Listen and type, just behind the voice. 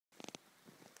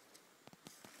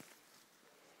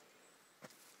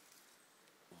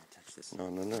Watch this. No. I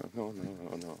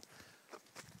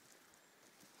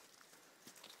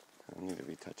don't need to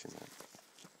be touching that.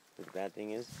 But the bad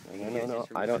thing is, No.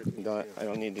 I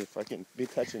don't need to fucking be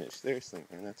touching it. Seriously,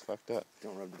 man, that's fucked up.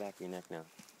 Don't rub the back of your neck now.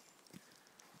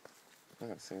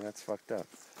 No, see, that's fucked up.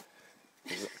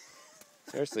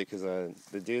 Seriously, because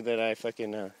the dude that I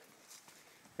fucking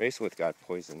raced with got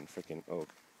poisoned. Freaking oak.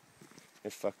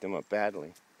 It fucked him up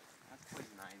badly. That's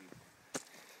poison ivy.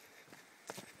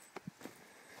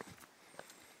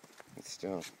 But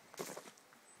still.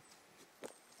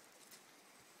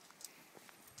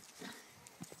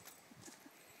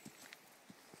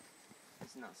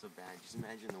 It's not so bad. Just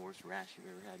imagine the worst rash you've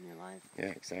ever had in your life. Yeah,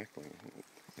 exactly.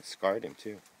 It scarred him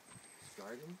too.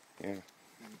 Scarred him? Yeah.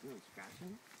 What are you doing?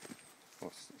 Scratching?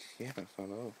 Well, yeah, I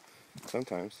don't know.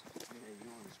 Sometimes. Yeah, you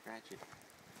don't want to scratch it.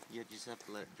 You just have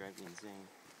to let it drive you insane.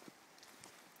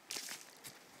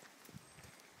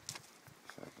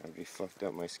 Fuck, I'd be fucked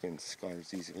up. My skin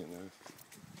scars easy enough.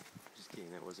 Just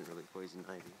kidding. That wasn't really poison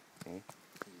ivy. Hmm?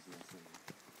 Just messing with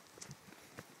it.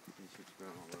 These shit's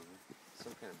growing all over.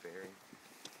 Some kind of berry.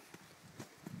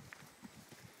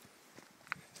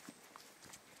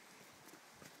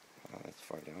 Oh, that's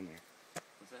far down there.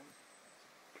 What's that?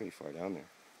 Pretty far down there.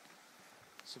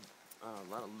 A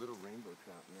lot of little rainbow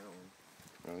trout in that one.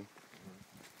 Really?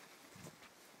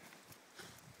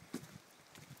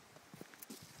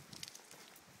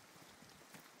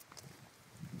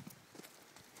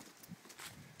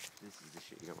 This is the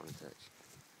shit you don't want to touch.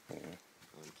 Yeah.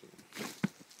 Oh, I'm kidding.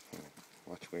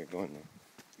 Watch where you're going now.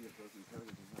 You got broken toes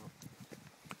as well.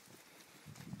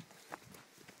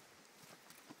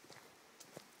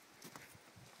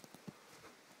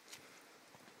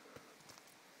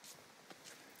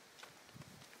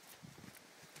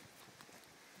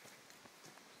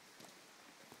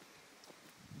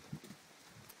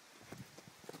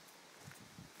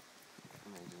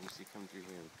 Imagine you come through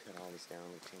here and cut all this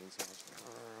down with chainsaws.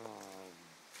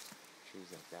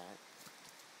 Trees like that.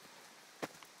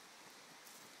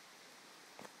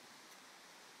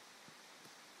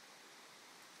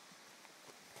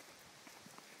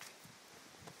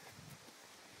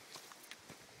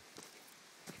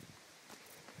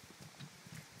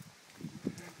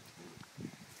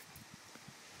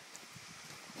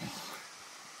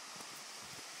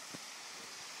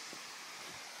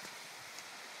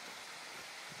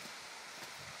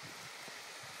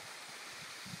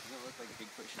 Doesn't it look like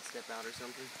Bigfoot should step out or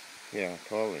something? Yeah,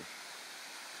 totally.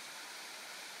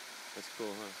 That's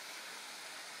cool, huh?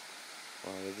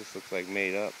 Wow, it just looks like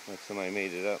made up. Like somebody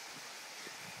made it up.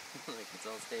 Like it's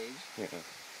all staged? Yeah.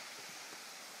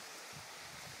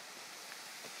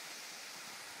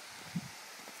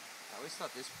 I always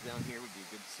thought this down here would be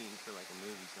a good scene for like a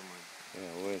movie somewhere.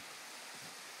 Yeah, it would.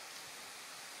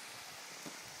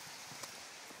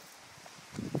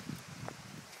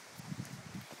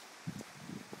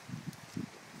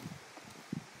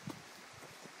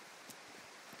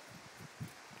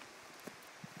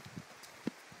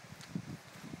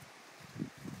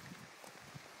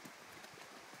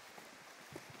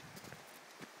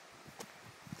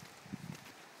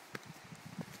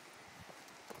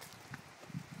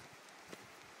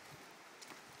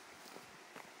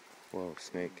 Whoa,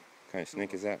 snake. What kind of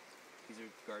snake is that? These are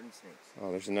garden snakes. Oh,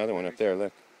 there's another one up there,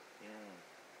 look. Yeah.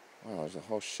 Wow, there's a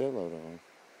whole shitload of them.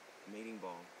 Mating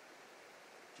ball.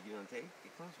 Did you get it on tape?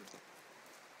 Get closer.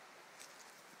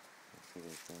 Let's see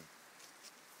what it's doing.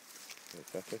 Are they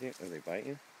tough with you? Are they bite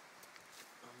you?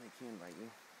 Oh, they can bite you.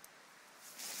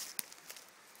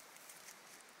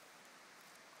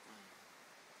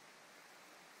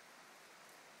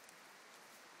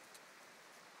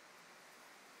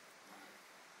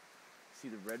 See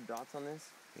the red dots on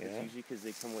this? Yeah. It's usually because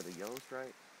they come with a yellow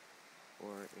stripe or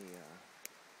a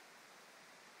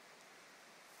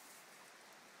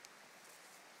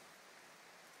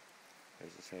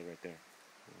There's his head right there.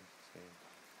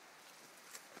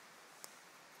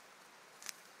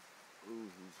 ooh,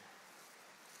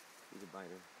 he's a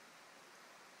biter.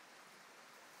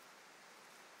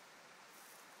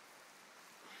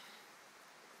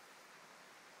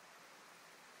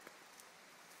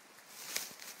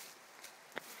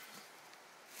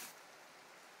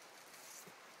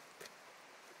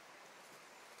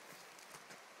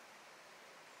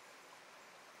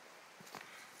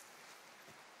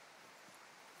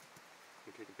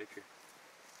 You take a picture.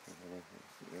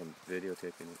 I'm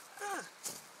videotaping it.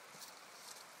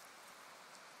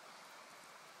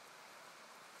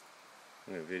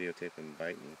 I'm gonna videotape him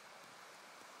biting you.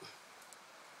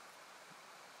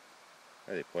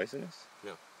 Are they poisonous?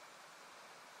 No.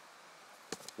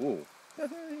 Ooh.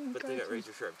 But they got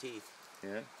razor sharp teeth.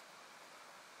 Yeah.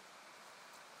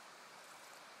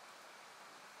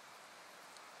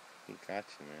 He got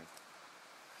you, man.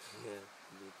 Yeah,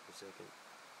 beat for a second.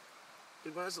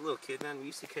 Dude, when I was a little kid, man, we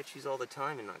used to catch these all the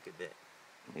time and not get bit.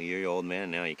 You're your old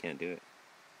man now, you can't do it.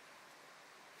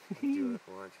 Do it,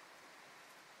 watch.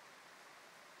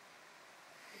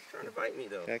 He's trying to bite me,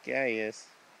 though. Heck yeah, he is.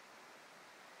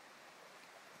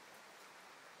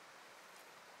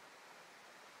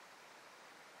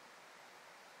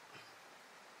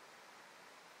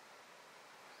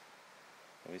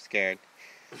 Are we scared?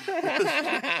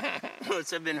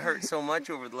 I've been hurt so much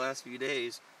over the last few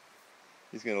days.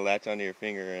 He's gonna latch onto your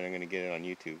finger and I'm gonna get it on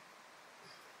YouTube.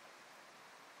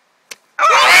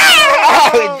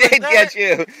 Oh, he did get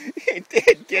you! He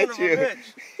did get you!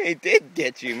 He did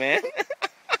get you, man!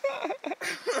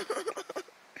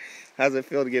 How's it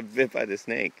feel to get bit by the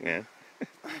snake, man?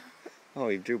 Oh,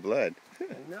 he drew blood.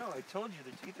 No, I told you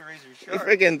the teeth are razor You sharp.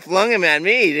 freaking flung him at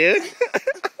me, dude!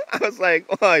 I was like,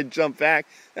 oh, I jumped back.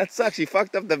 That sucks, you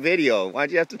fucked up the video.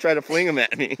 Why'd you have to try to fling him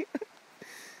at me?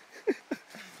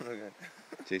 Okay.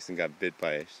 Jason got bit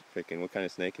by a freaking, what kind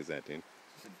of snake is that, dude?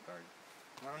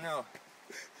 I don't know.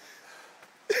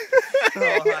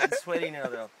 Oh, I'm sweaty now,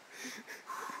 though.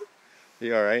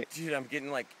 You alright? Dude, I'm getting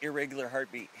like irregular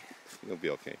heartbeat. You'll be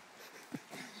okay.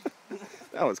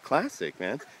 That was classic,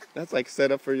 man. That's like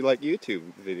set up for like YouTube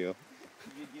video.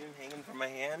 You hanging from my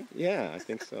hand? Yeah, I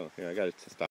think so. Here, I gotta stop.